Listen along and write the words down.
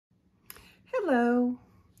Hello.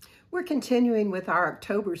 We're continuing with our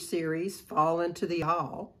October series, Fall into the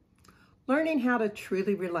All, learning how to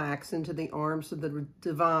truly relax into the arms of the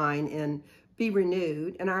divine and be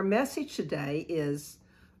renewed. And our message today is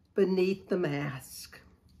beneath the mask.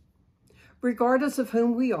 Regardless of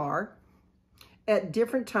whom we are, at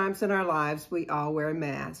different times in our lives, we all wear a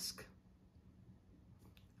mask.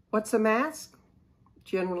 What's a mask?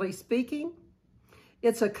 Generally speaking,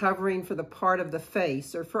 it's a covering for the part of the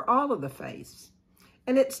face or for all of the face.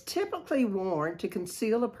 And it's typically worn to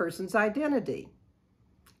conceal a person's identity.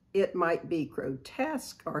 It might be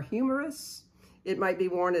grotesque or humorous. It might be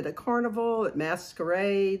worn at a carnival, at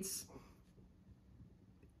masquerades,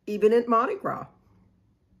 even at Mardi Gras.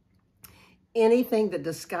 Anything that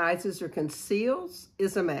disguises or conceals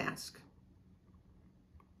is a mask.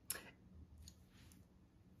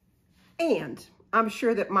 And I'm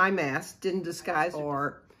sure that my mask didn't disguise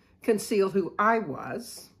or conceal who I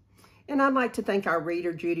was. And I'd like to thank our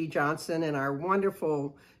reader, Judy Johnson, and our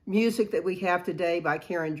wonderful music that we have today by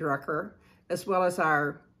Karen Drucker, as well as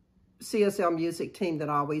our CSL music team that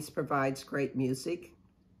always provides great music.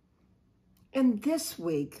 And this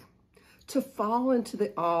week, to fall into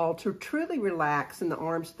the all, to truly relax in the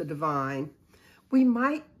arms of the divine, we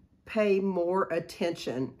might pay more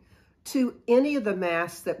attention to any of the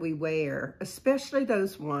masks that we wear, especially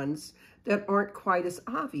those ones that aren't quite as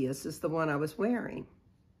obvious as the one I was wearing.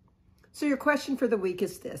 So your question for the week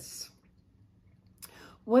is this: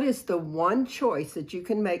 what is the one choice that you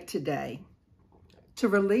can make today to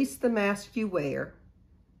release the mask you wear,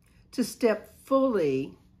 to step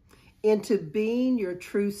fully into being your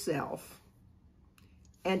true self,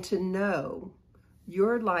 and to know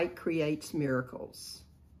your light creates miracles?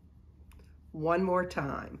 One more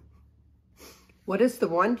time. What is the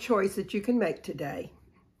one choice that you can make today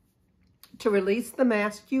to release the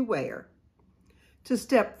mask you wear, to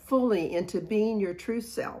step fully into being your true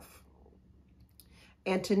self,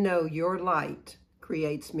 and to know your light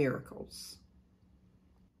creates miracles?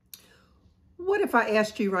 What if I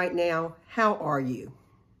asked you right now, how are you?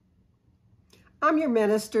 I'm your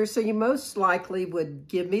minister, so you most likely would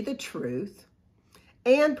give me the truth.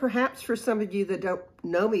 And perhaps for some of you that don't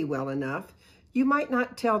know me well enough, you might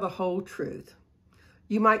not tell the whole truth.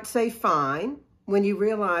 You might say fine when you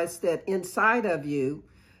realize that inside of you,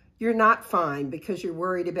 you're not fine because you're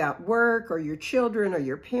worried about work or your children or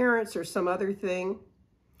your parents or some other thing.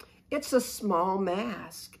 It's a small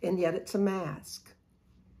mask, and yet it's a mask.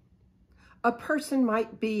 A person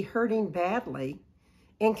might be hurting badly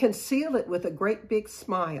and conceal it with a great big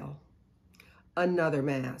smile. Another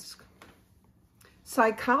mask.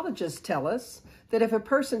 Psychologists tell us that if a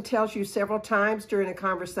person tells you several times during a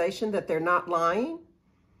conversation that they're not lying,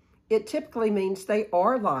 it typically means they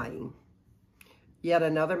are lying. Yet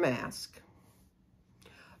another mask.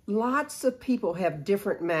 Lots of people have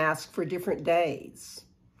different masks for different days,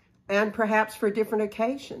 and perhaps for different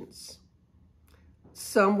occasions.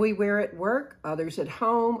 Some we wear at work, others at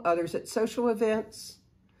home, others at social events.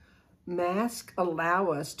 Masks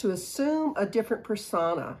allow us to assume a different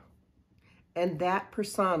persona, and that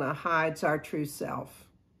persona hides our true self.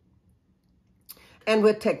 And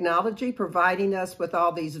with technology providing us with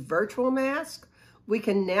all these virtual masks, we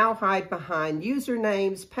can now hide behind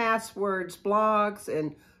usernames, passwords, blogs,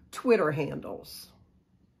 and Twitter handles.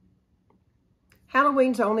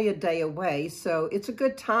 Halloween's only a day away, so it's a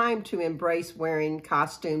good time to embrace wearing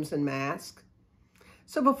costumes and masks.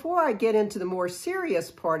 So before I get into the more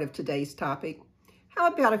serious part of today's topic, how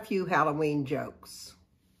about a few Halloween jokes?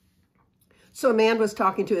 So a man was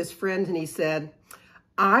talking to his friend and he said,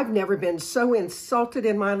 "I've never been so insulted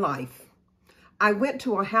in my life. I went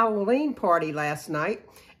to a Halloween party last night,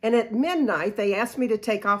 and at midnight, they asked me to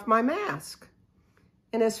take off my mask."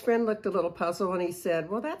 And his friend looked a little puzzled, and he said,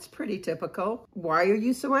 "Well, that's pretty typical. Why are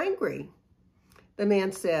you so angry?" The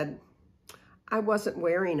man said, "I wasn't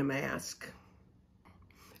wearing a mask."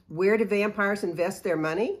 Where do vampires invest their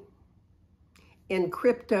money? In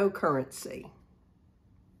cryptocurrency.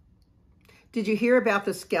 Did you hear about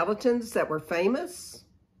the skeletons that were famous?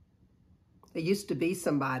 They used to be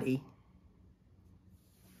somebody.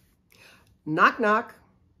 Knock, knock.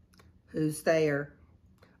 Who's there?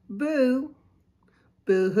 Boo.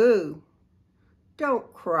 Boo-hoo.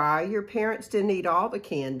 Don't cry. Your parents didn't eat all the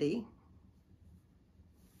candy.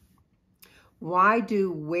 Why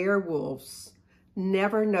do werewolves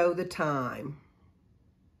never know the time?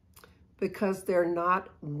 Because they're not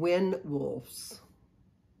wolves.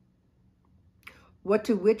 What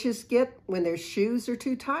do witches get when their shoes are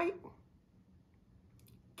too tight?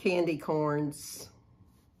 Candy corns.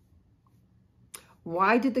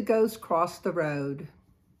 Why did the ghost cross the road?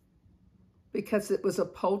 Because it was a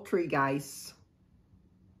poultrygeist.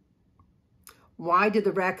 Why did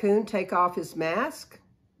the raccoon take off his mask?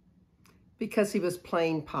 Because he was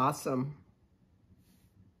playing possum.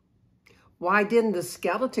 Why didn't the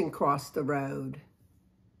skeleton cross the road?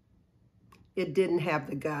 It didn't have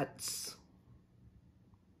the guts.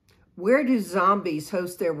 Where do zombies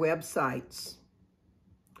host their websites?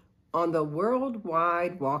 On the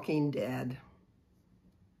Worldwide Walking Dead.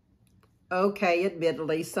 Okay,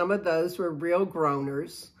 admittedly, some of those were real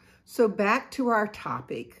groaners. So back to our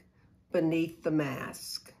topic, beneath the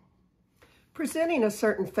mask. Presenting a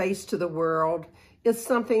certain face to the world is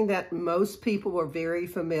something that most people are very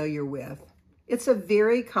familiar with. It's a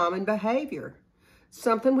very common behavior,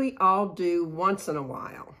 something we all do once in a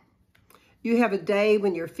while. You have a day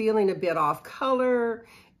when you're feeling a bit off color,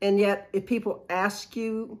 and yet if people ask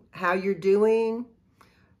you how you're doing,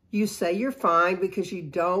 you say you're fine because you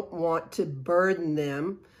don't want to burden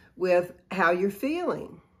them with how you're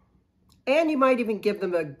feeling. And you might even give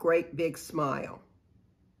them a great big smile.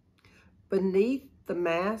 Beneath the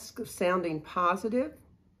mask of sounding positive,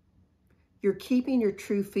 you're keeping your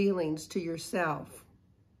true feelings to yourself.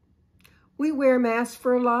 We wear masks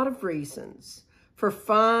for a lot of reasons. For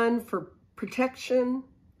fun, for protection,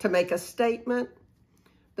 to make a statement.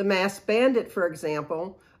 The masked bandit, for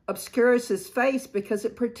example, obscures his face because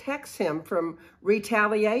it protects him from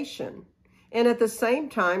retaliation, and at the same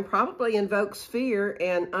time probably invokes fear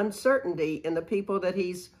and uncertainty in the people that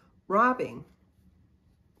he's robbing.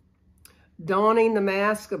 Donning the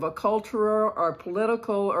mask of a cultural or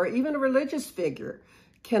political or even a religious figure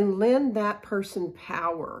can lend that person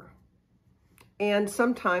power and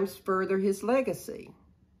sometimes further his legacy.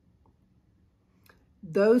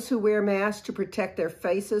 Those who wear masks to protect their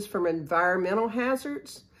faces from environmental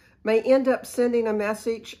hazards may end up sending a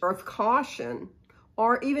message of caution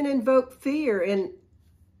or even invoke fear in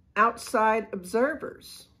outside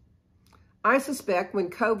observers. I suspect when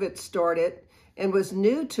COVID started and was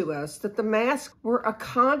new to us that the masks were a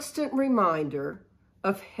constant reminder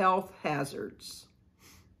of health hazards.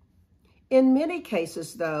 In many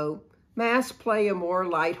cases, though, masks play a more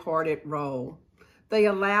lighthearted role. They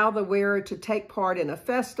allow the wearer to take part in a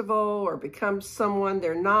festival or become someone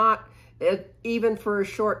they're not, even for a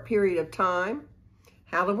short period of time.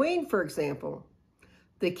 Halloween, for example.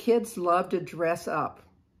 The kids love to dress up,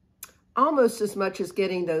 almost as much as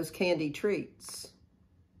getting those candy treats.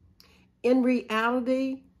 In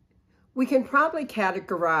reality, we can probably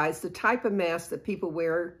categorize the type of mask that people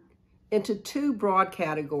wear into two broad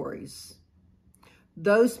categories.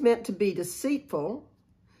 Those meant to be deceitful,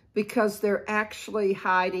 because they're actually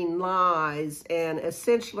hiding lies and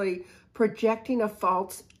essentially projecting a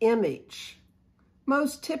false image,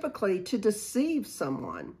 most typically to deceive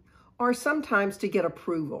someone or sometimes to get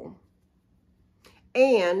approval.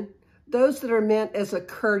 And those that are meant as a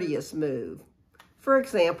courteous move. For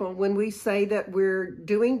example, when we say that we're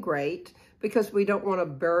doing great because we don't want to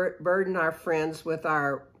burden our friends with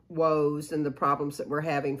our woes and the problems that we're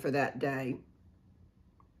having for that day.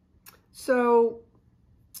 So,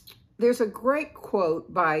 there's a great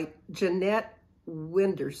quote by Jeanette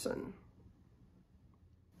Winterson.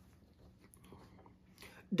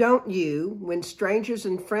 Don't you, when strangers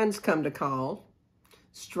and friends come to call,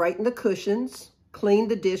 straighten the cushions, clean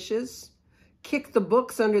the dishes, kick the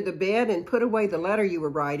books under the bed, and put away the letter you were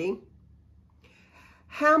writing?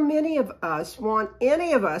 How many of us want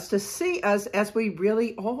any of us to see us as we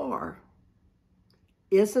really are?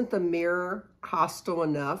 Isn't the mirror hostile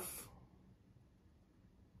enough?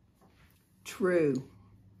 True.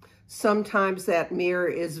 Sometimes that mirror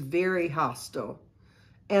is very hostile,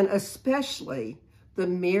 and especially the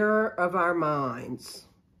mirror of our minds.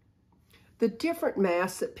 The different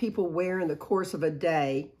masks that people wear in the course of a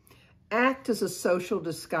day act as a social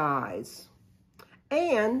disguise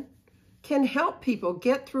and can help people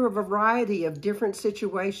get through a variety of different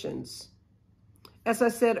situations. As I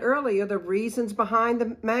said earlier, the reasons behind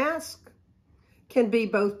the mask can be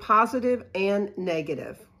both positive and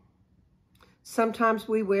negative. Sometimes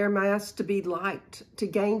we wear masks to be liked, to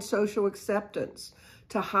gain social acceptance,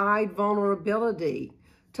 to hide vulnerability,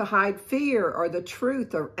 to hide fear or the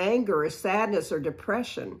truth or anger or sadness or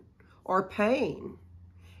depression or pain.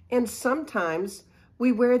 And sometimes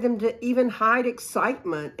we wear them to even hide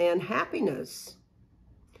excitement and happiness.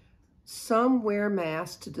 Some wear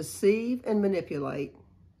masks to deceive and manipulate.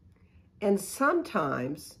 And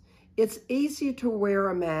sometimes it's easier to wear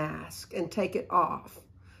a mask and take it off,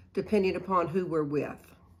 depending upon who we're with.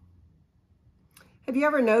 Have you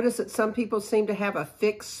ever noticed that some people seem to have a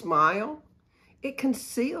fixed smile? It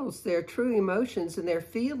conceals their true emotions and their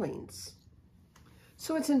feelings.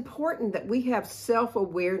 So it's important that we have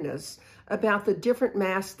self-awareness about the different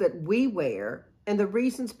masks that we wear and the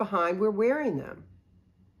reasons behind we're wearing them.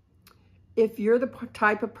 If you're the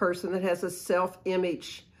type of person that has a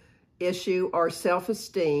self-image issue or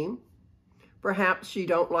self-esteem, perhaps you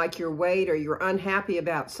don't like your weight or you're unhappy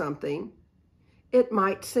about something, it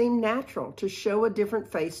might seem natural to show a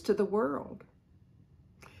different face to the world.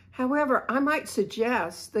 However, I might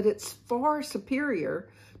suggest that it's far superior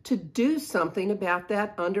to do something about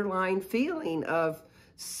that underlying feeling of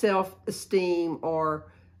self-esteem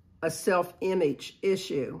or a self-image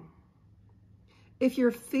issue. If you're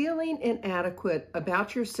feeling inadequate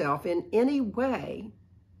about yourself in any way,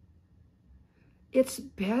 it's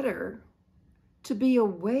better to be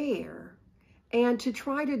aware and to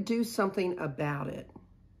try to do something about it.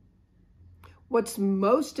 What's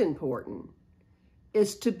most important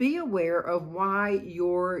is to be aware of why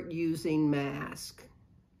you're using masks.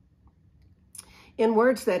 In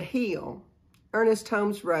Words That Heal, Ernest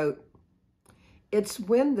Holmes wrote, "It's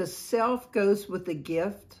when the self goes with the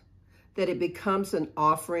gift that it becomes an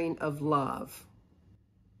offering of love."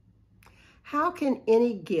 How can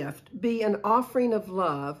any gift be an offering of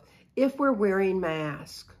love if we're wearing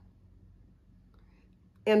masks?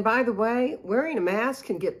 And by the way, wearing a mask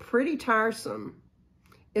can get pretty tiresome.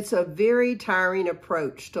 It's a very tiring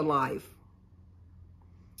approach to life.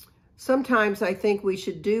 Sometimes I think we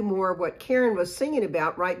should do more of what Karen was singing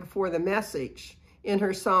about right before the message in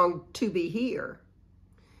her song, "To Be Here."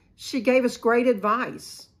 She gave us great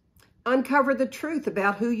advice. Uncover the truth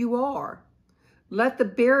about who you are. Let the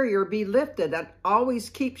barrier be lifted that always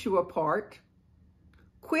keeps you apart.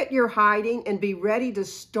 Quit your hiding and be ready to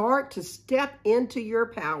start to step into your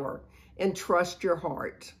power and trust your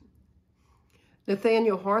heart.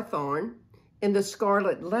 Nathaniel Hawthorne, in The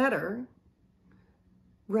Scarlet Letter,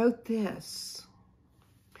 wrote this: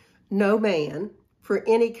 "No man, for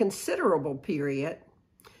any considerable period,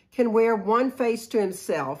 can wear one face to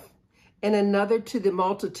himself and another to the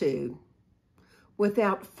multitude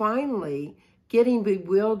without finally getting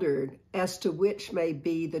bewildered as to which may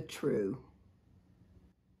be the true."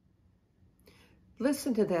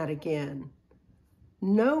 Listen to that again.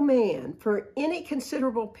 No man, for any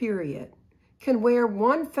considerable period, can wear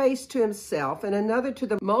one face to himself and another to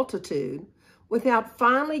the multitude without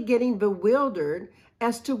finally getting bewildered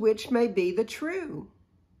as to which may be the true.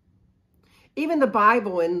 Even the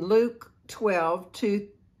Bible in Luke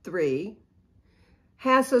 12:2-3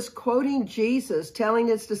 has us quoting Jesus telling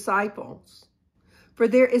his disciples, "For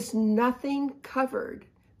there is nothing covered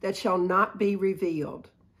that shall not be revealed,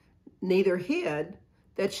 neither hid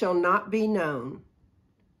that shall not be known.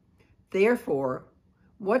 Therefore,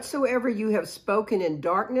 whatsoever you have spoken in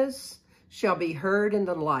darkness shall be heard in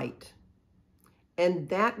the light, and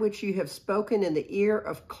that which you have spoken in the ear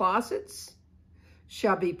of closets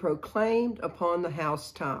shall be proclaimed upon the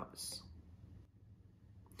housetops."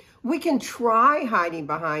 We can try hiding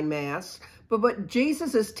behind masks, but what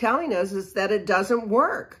Jesus is telling us is that it doesn't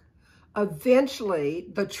work.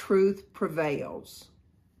 Eventually, the truth prevails.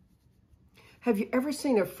 Have you ever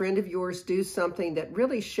seen a friend of yours do something that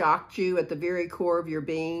really shocked you at the very core of your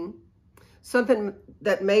being? Something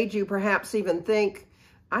that made you perhaps even think,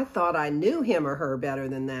 "I thought I knew him or her better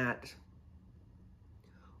than that."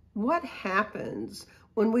 What happens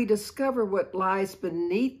when we discover what lies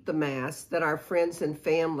beneath the mask that our friends and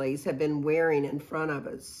families have been wearing in front of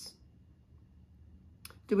us?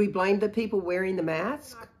 Do we blame the people wearing the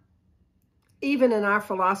mask? Even in our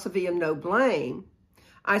philosophy of no blame,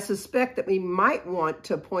 I suspect that we might want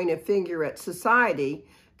to point a finger at society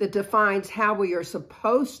that defines how we are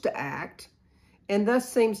supposed to act and thus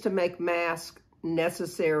seems to make masks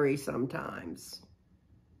necessary sometimes.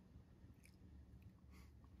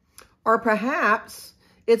 Or perhaps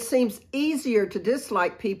it seems easier to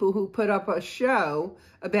dislike people who put up a show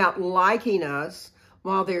about liking us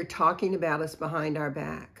while they're talking about us behind our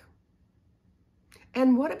back.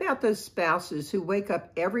 And what about those spouses who wake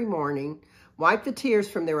up every morning, wipe the tears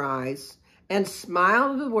from their eyes, and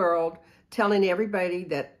smile to the world, telling everybody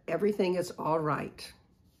that everything is all right?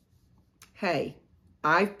 Hey,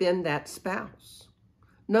 I've been that spouse.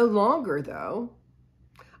 No longer, though.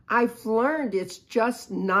 I've learned it's just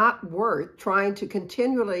not worth trying to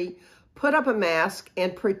continually put up a mask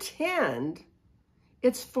and pretend.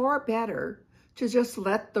 It's far better to just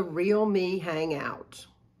let the real me hang out.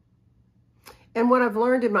 And what I've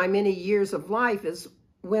learned in my many years of life is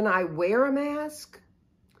when I wear a mask,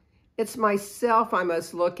 it's myself I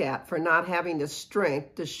must look at for not having the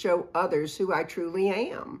strength to show others who I truly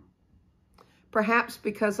am. Perhaps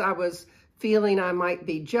because I was feeling I might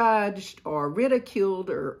be judged or ridiculed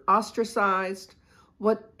or ostracized.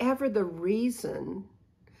 Whatever the reason,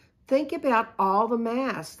 Think about all the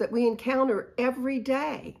masks that we encounter every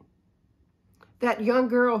day. That young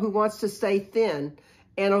girl who wants to stay thin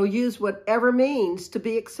and will use whatever means to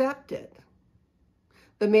be accepted.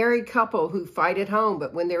 The married couple who fight at home,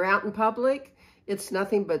 but when they're out in public, it's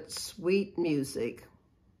nothing but sweet music.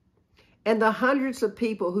 And the hundreds of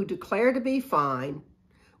people who declare to be fine,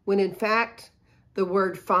 when in fact, the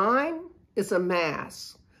word fine is a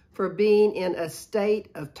mask for being in a state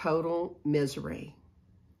of total misery.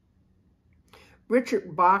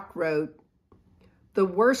 Richard Bach wrote, "The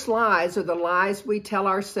worst lies are the lies we tell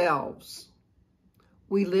ourselves.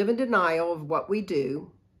 We live in denial of what we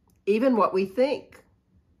do, even what we think.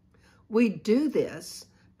 We do this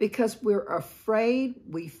because we're afraid,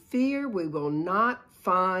 we fear we will not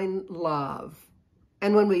find love.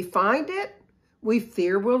 And when we find it, we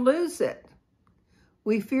fear we'll lose it.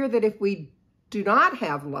 We fear that if we do not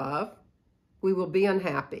have love, we will be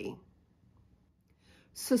unhappy."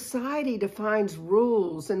 Society defines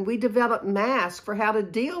rules and we develop masks for how to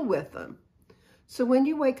deal with them. So when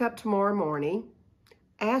you wake up tomorrow morning,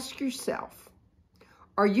 ask yourself,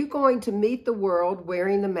 are you going to meet the world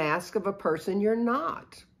wearing the mask of a person you're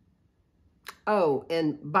not? Oh,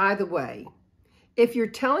 and by the way, if you're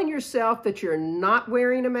telling yourself that you're not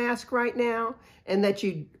wearing a mask right now and that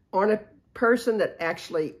you aren't a person that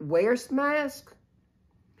actually wears masks,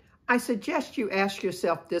 I suggest you ask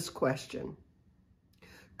yourself this question.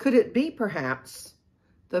 Could it be perhaps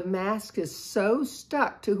the mask is so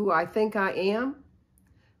stuck to who I think I am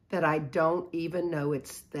that I don't even know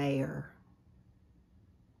it's there?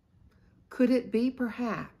 Could it be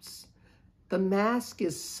perhaps the mask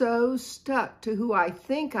is so stuck to who I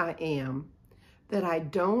think I am that I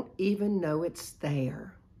don't even know it's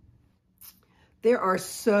there? There are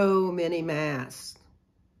so many masks.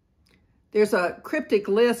 There's a cryptic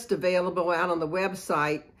list available out on the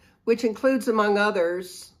website, which includes, among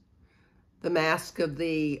others, the mask of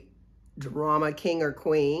the drama king or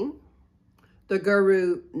queen, the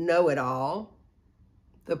guru know-it-all,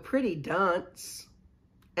 the pretty dunce,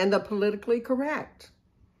 and the politically correct.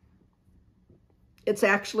 It's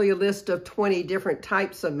actually a list of 20 different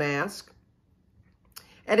types of masks.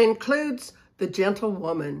 It includes the gentle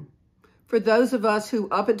woman, for those of us who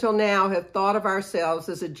up until now have thought of ourselves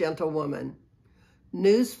as a gentle woman.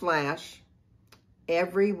 Newsflash,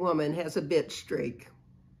 every woman has a bitch streak.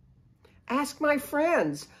 Ask my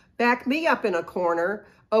friends, back me up in a corner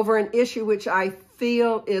over an issue which I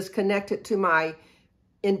feel is connected to my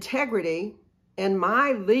integrity, and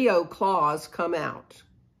my Leo claws come out.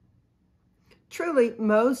 Truly,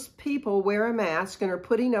 most people wear a mask and are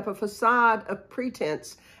putting up a facade of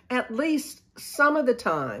pretense at least some of the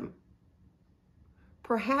time.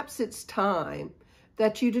 Perhaps it's time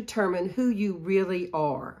that you determine who you really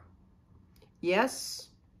are. Yes,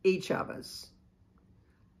 each of us.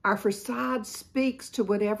 Our facade speaks to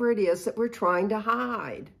whatever it is that we're trying to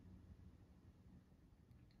hide.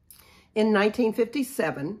 In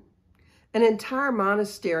 1957, an entire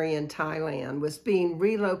monastery in Thailand was being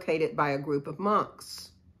relocated by a group of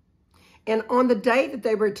monks. And on the day that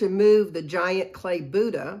they were to move the giant clay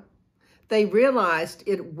Buddha, they realized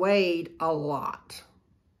it weighed a lot.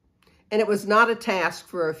 And it was not a task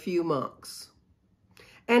for a few monks.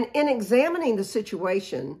 And in examining the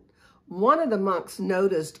situation, one of the monks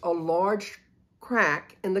noticed a large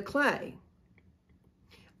crack in the clay.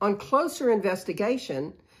 On closer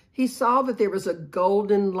investigation, he saw that there was a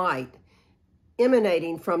golden light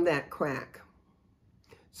emanating from that crack.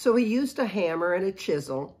 So he used a hammer and a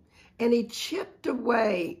chisel, and he chipped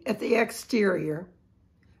away at the exterior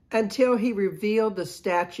until he revealed the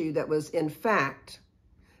statue that was, in fact,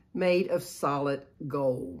 made of solid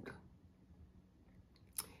gold.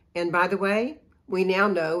 And by the way, we now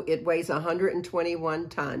know it weighs 121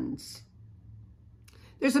 tons.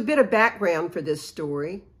 There's a bit of background for this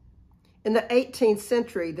story. In the 18th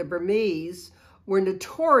century, the Burmese were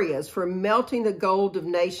notorious for melting the gold of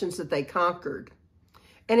nations that they conquered.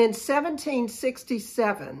 And in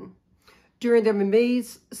 1767, during the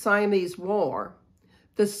Burmese-Siamese War,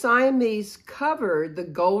 the Siamese covered the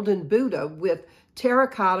golden Buddha with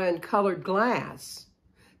terracotta and colored glass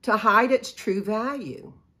to hide its true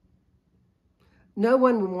value. No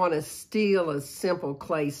one would want to steal a simple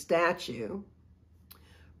clay statue,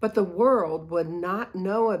 but the world would not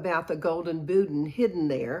know about the golden Buddha hidden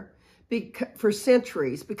there for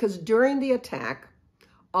centuries, because during the attack,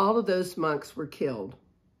 all of those monks were killed.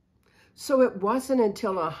 So it wasn't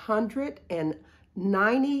until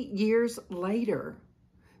 190 years later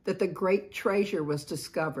that the great treasure was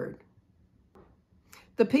discovered.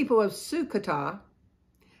 The people of Sukhothai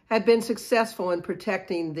had been successful in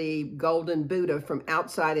protecting the golden Buddha from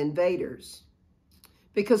outside invaders.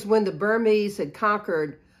 because when the Burmese had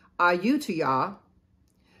conquered Ayutthaya,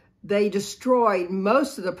 they destroyed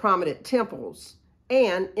most of the prominent temples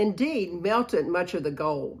and indeed melted much of the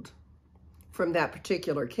gold from that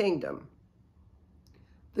particular kingdom.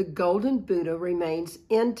 The golden Buddha remains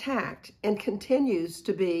intact and continues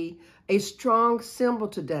to be a strong symbol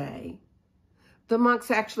today. The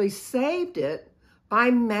monks actually saved it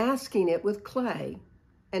by masking it with clay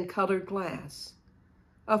and colored glass,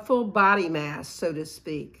 a full body mask, so to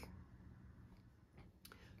speak.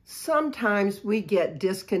 Sometimes we get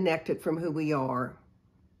disconnected from who we are.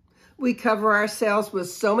 We cover ourselves with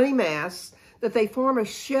so many masks that they form a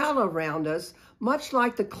shell around us, much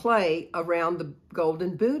like the clay around the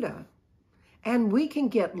golden Buddha. And we can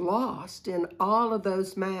get lost in all of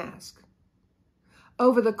those masks.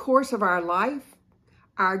 Over the course of our life,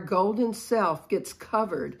 our golden self gets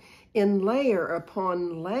covered in layer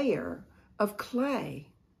upon layer of clay.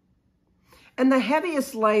 And the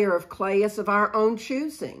heaviest layer of clay is of our own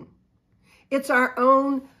choosing. It's our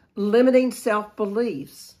own limiting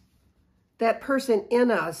self-beliefs, that person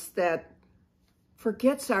in us that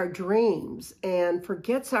forgets our dreams and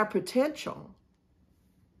forgets our potential.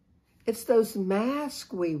 It's those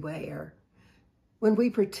masks we wear when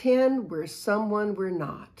we pretend we're someone we're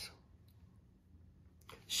not.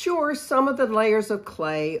 Sure, some of the layers of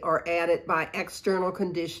clay are added by external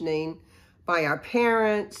conditioning, by our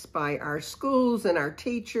parents, by our schools and our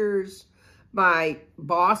teachers, by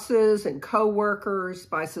bosses and co-workers,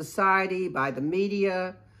 by society, by the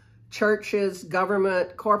media, churches,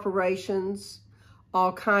 government, corporations,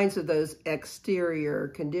 all kinds of those exterior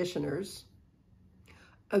conditioners.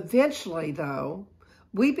 Eventually, though,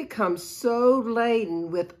 we become so laden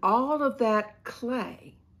with all of that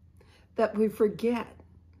clay that we forget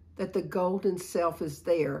that the golden self is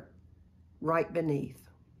there right beneath.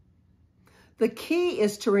 The key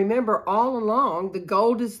is to remember all along the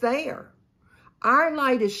gold is there. Our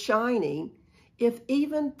light is shining, if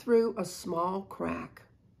even through a small crack.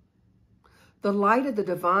 The light of the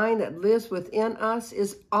divine that lives within us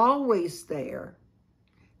is always there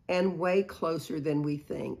and way closer than we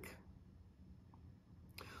think.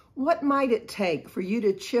 What might it take for you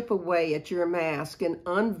to chip away at your mask and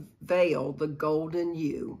unveil the golden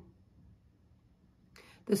you?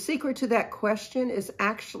 The secret to that question is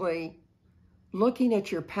actually looking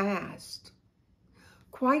at your past.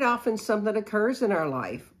 Quite often something occurs in our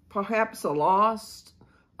life, perhaps a loss,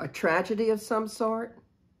 a tragedy of some sort.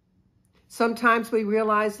 Sometimes we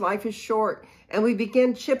realize life is short and we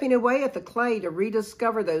begin chipping away at the clay to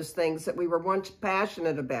rediscover those things that we were once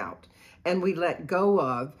passionate about and we let go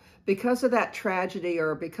of because of that tragedy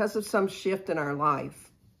or because of some shift in our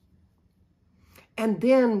life. And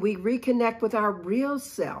then we reconnect with our real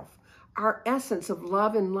self, our essence of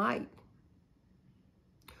love and light.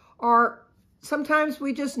 Or sometimes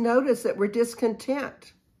we just notice that we're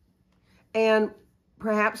discontent and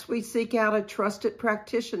perhaps we seek out a trusted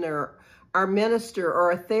practitioner, our minister,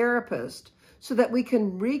 or a therapist so that we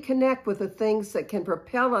can reconnect with the things that can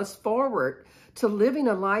propel us forward to living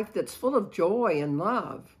a life that's full of joy and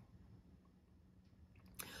love.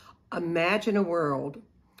 Imagine a world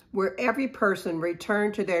where every person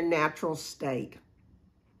returned to their natural state,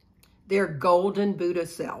 their golden Buddha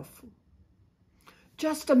self.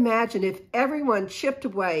 Just imagine if everyone chipped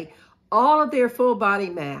away all of their full body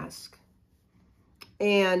mask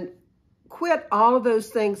and quit all of those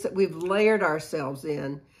things that we've layered ourselves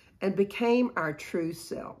in and became our true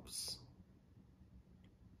selves.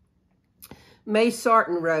 May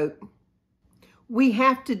Sarton wrote, "We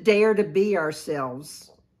have to dare to be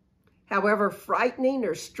ourselves, however frightening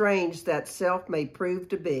or strange that self may prove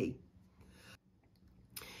to be.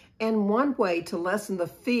 And one way to lessen the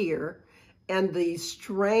fear and the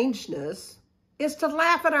strangeness is to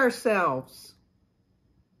laugh at ourselves."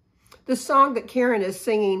 The song that Karen is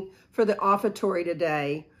singing for the offertory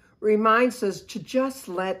today reminds us to just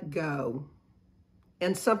let go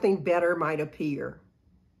and something better might appear.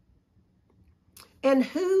 And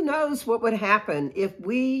who knows what would happen if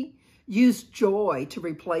we use joy to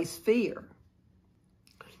replace fear.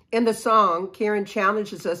 In the song, Karen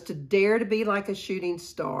challenges us to dare to be like a shooting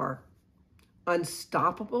star,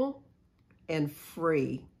 unstoppable and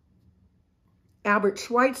free. Albert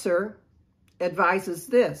Schweitzer advises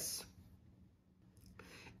this: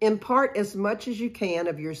 impart as much as you can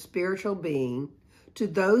of your spiritual being to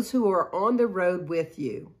those who are on the road with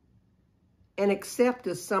you, and accept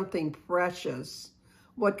as something precious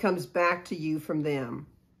what comes back to you from them.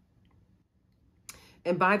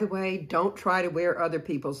 And by the way, don't try to wear other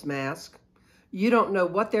people's masks. You don't know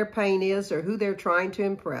what their pain is or who they're trying to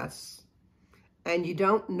impress. And you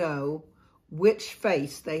don't know which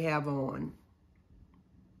face they have on.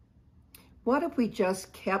 What if we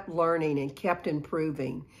just kept learning and kept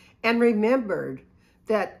improving and remembered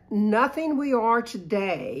that nothing we are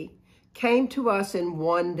today came to us in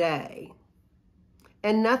one day,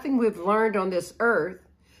 and nothing we've learned on this earth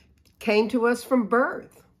came to us from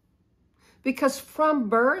birth? Because from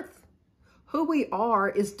birth, who we are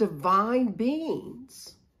is divine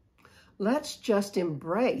beings. Let's just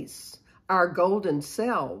embrace our golden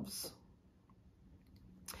selves.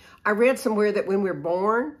 I read somewhere that when we're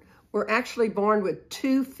born, we're actually born with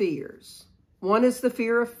two fears. One is the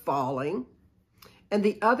fear of falling, and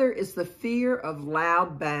the other is the fear of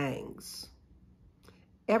loud bangs.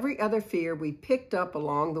 Every other fear we picked up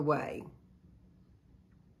along the way.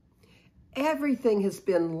 Everything has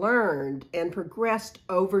been learned and progressed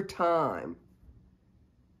over time.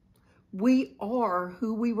 We are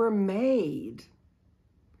who we were made,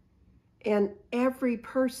 and every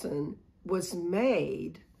person was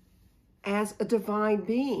made as a divine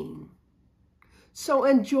being. So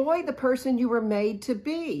enjoy the person you were made to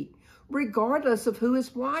be, regardless of who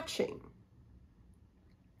is watching.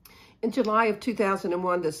 In July of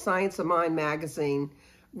 2001, the Science of Mind magazine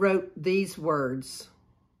wrote these words: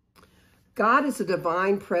 God is a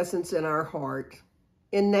divine presence in our heart,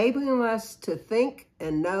 enabling us to think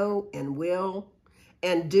and know and will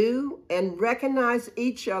and do and recognize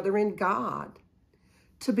each other in God,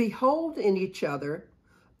 to behold in each other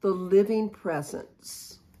the living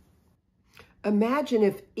presence. Imagine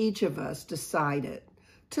if each of us decided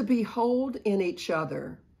to behold in each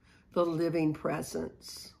other the living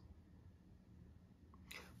presence.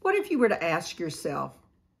 What if you were to ask yourself,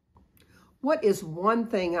 what is one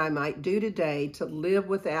thing I might do today to live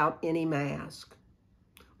without any mask?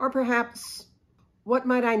 Or perhaps, what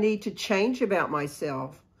might I need to change about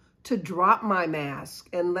myself to drop my mask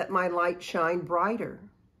and let my light shine brighter?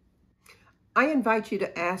 I invite you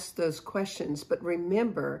to ask those questions, but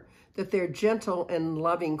remember that they're gentle and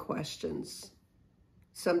loving questions.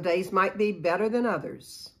 Some days might be better than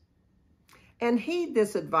others. And heed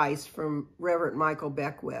this advice from Reverend Michael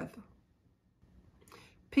Beckwith.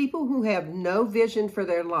 People who have no vision for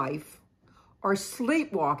their life are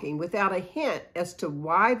sleepwalking without a hint as to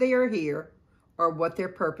why they are here or what their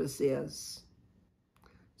purpose is.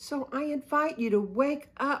 So I invite you to wake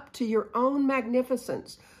up to your own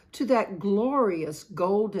magnificence, to that glorious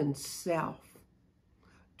golden self.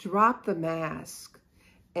 Drop the mask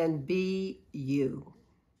and be you.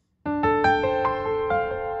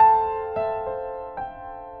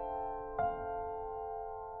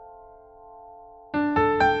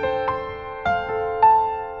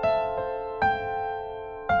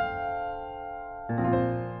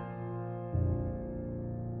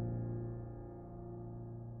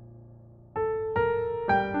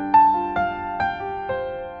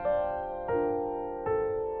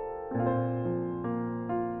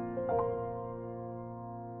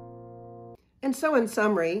 And so in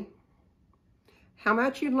summary, how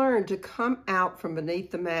might you learn to come out from beneath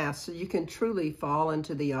the mask so you can truly fall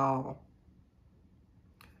into the all?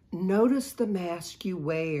 Notice the mask you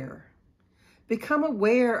wear. Become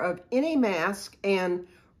aware of any mask and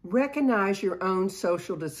recognize your own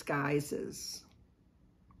social disguises.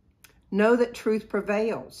 Know that truth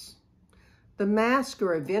prevails. The masks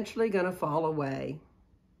are eventually going to fall away.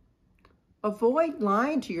 Avoid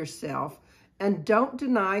lying to yourself and don't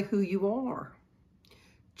deny who you are.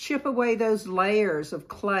 Chip away those layers of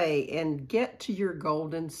clay and get to your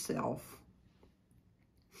golden self.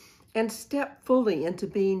 And step fully into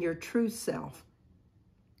being your true self,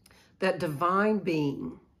 that divine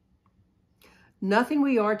being. Nothing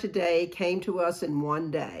we are today came to us in one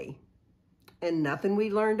day, and nothing we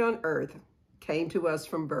learned on earth came to us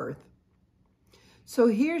from birth. So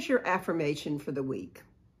here's your affirmation for the week.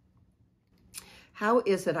 How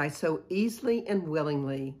is it I so easily and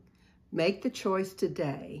willingly make the choice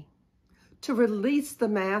today to release the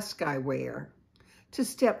mask I wear, to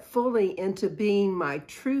step fully into being my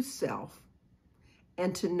true self,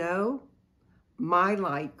 and to know my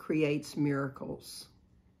light creates miracles?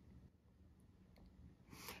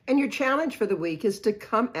 And your challenge for the week is to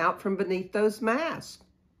come out from beneath those masks.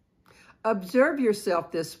 Observe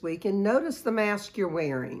yourself this week and notice the mask you're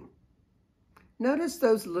wearing. Notice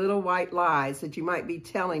those little white lies that you might be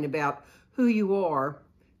telling about who you are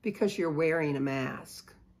because you're wearing a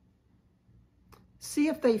mask. See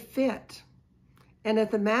if they fit. And if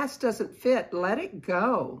the mask doesn't fit, let it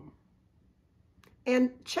go. And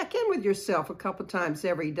check in with yourself a couple times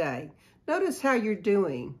every day. Notice how you're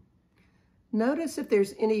doing. Notice if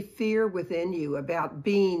there's any fear within you about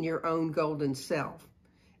being your own golden self,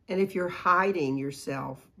 and if you're hiding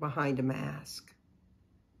yourself behind a mask.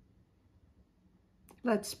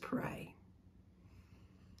 Let's pray.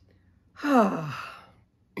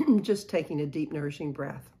 Just taking a deep, nourishing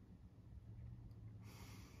breath.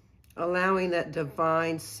 Allowing that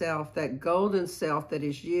divine self, that golden self that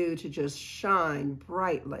is you, to just shine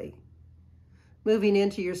brightly. Moving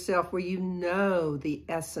into yourself where you know the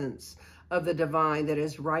essence of the divine that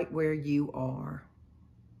is right where you are.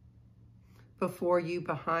 Before you,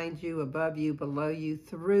 behind you, above you, below you,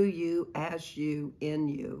 through you, as you, in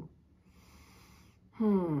you.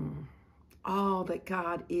 All that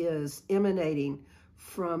God is emanating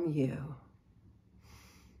from you.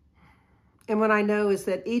 And what I know is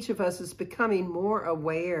that each of us is becoming more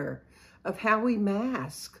aware of how we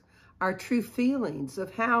mask our true feelings,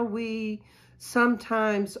 of how we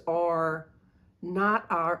sometimes are not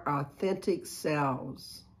our authentic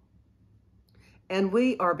selves. And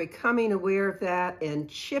we are becoming aware of that and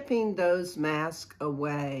chipping those masks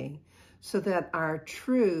away so that our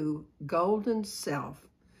true golden self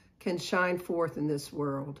can shine forth in this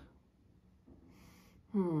world.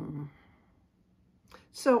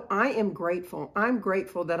 So I am grateful. I'm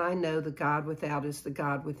grateful that I know the God without is the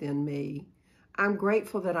God within me. I'm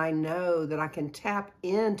grateful that I know that I can tap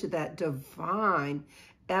into that divine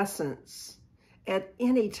essence at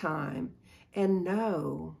any time and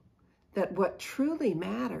know that what truly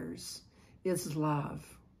matters is love,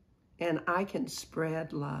 and I can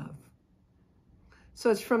spread love. So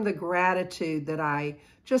it's from the gratitude that I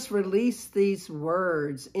just release these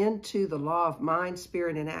words into the law of mind,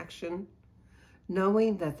 spirit, and action,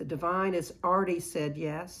 knowing that the divine has already said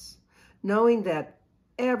yes, knowing that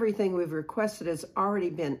everything we've requested has already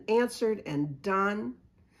been answered and done.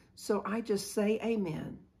 So I just say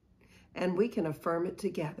amen, and we can affirm it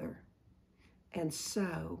together. And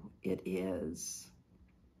so it is.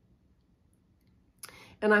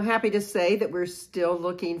 And I'm happy to say that we're still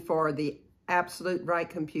looking for the absolute right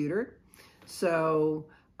computer. So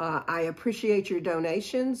I appreciate your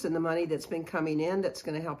donations and the money that's been coming in that's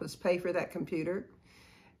going to help us pay for that computer.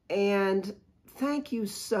 And thank you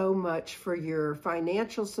so much for your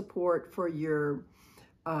financial support, for your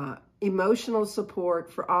emotional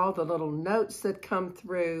support, for all the little notes that come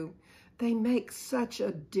through. They make such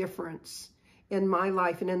a difference in my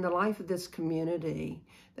life and in the life of this community,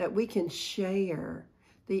 that we can share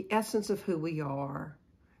the essence of who we are,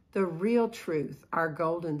 the real truth, our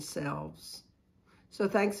golden selves. So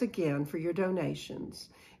thanks again for your donations.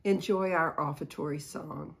 Enjoy our offertory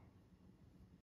song.